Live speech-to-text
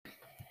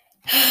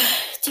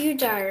Dear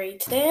Diary,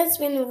 today has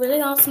been a really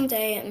awesome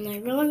day and I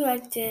really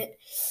liked it,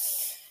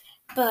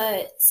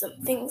 but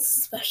something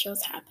special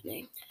is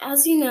happening.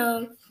 As you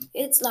know,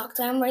 it's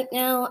lockdown right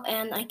now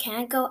and I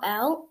can't go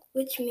out,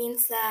 which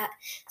means that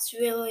it's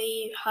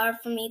really hard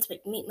for me to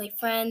meet my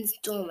friends,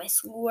 do my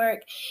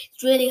schoolwork.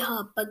 It's really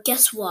hard, but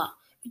guess what?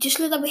 We just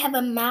learned that we have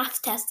a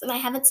math test and I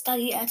haven't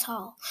studied at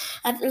all.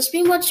 I've just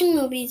been watching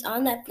movies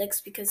on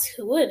Netflix because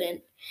who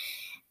wouldn't?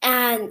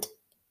 And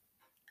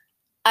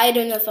I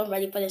don't know if I'm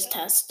ready for this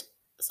test.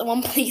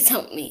 Someone please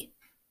help me.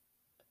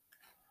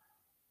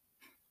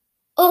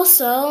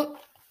 Also,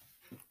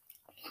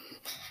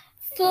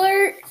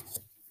 for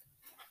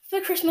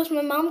Christmas,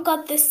 my mom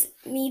got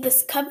me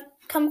this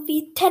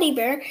comfy teddy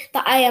bear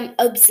that I am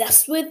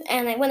obsessed with,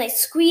 and when I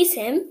squeeze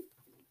him,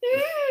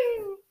 he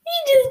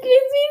just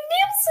makes me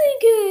feel so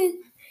good.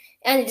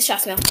 And it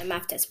distracts me off my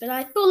math test, but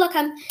I feel like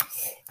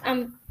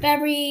I'm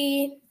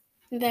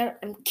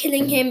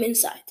killing him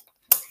inside.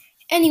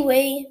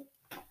 Anyway,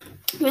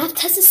 math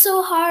test is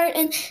so hard,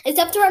 and I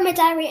have to write my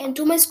diary and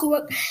do my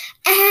schoolwork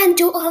and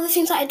do all the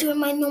things that I do in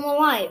my normal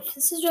life.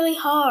 This is really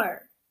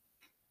hard.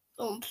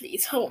 Oh,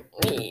 please help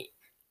me.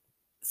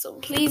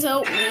 Please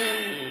help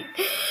me.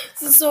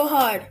 This is so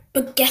hard.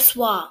 But guess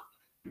what?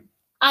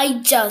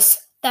 I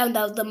just found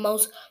out the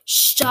most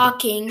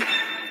shocking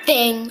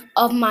thing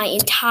of my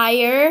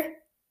entire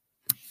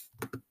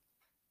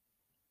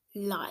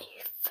life.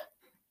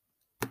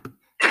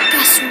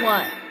 Guess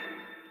what?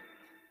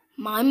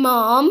 My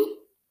mom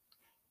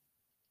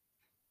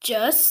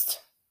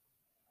just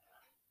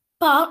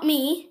bought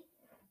me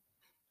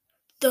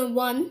the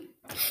one,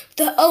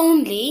 the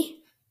only,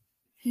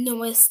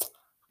 newest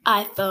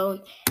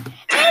iPhone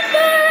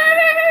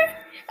ever!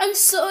 I'm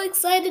so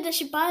excited that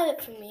she bought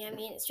it for me. I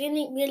mean, it's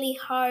really, really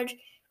hard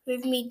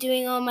with me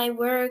doing all my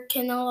work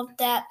and all of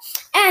that.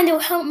 And it will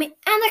help me, and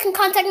I can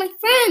contact my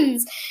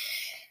friends.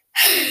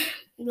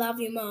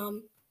 Love you,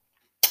 Mom.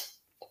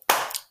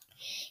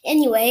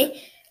 Anyway,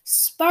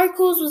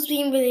 Sparkles was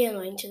being really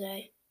annoying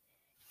today.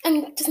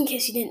 And just in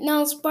case you didn't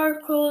know,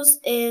 Sparkles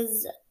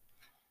is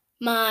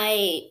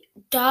my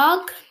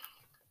dog,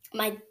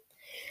 my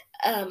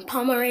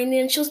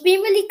Pomeranian. She was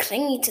being really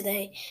clingy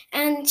today,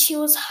 and she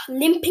was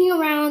limping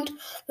around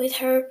with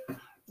her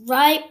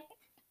right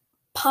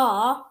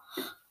paw,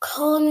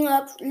 curling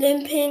up,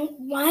 limping,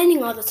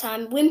 whining all the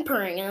time,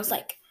 whimpering, and I was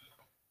like,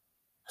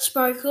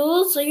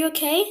 Sparkles, are you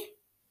okay?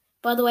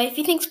 By the way, if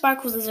you think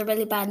Sparkles is a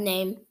really bad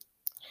name,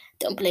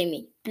 don't blame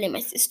me, blame my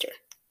sister.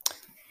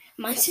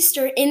 My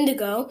sister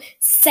Indigo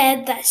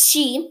said that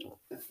she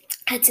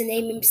had to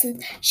name him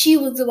since she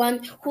was the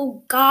one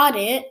who got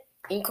it,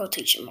 in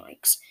quotation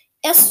marks.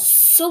 It's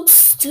so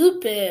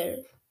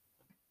stupid.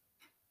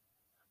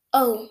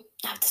 Oh,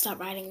 I have to stop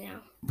writing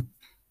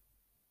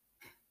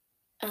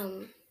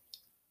now.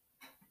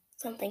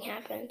 Something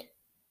happened.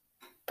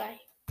 Bye.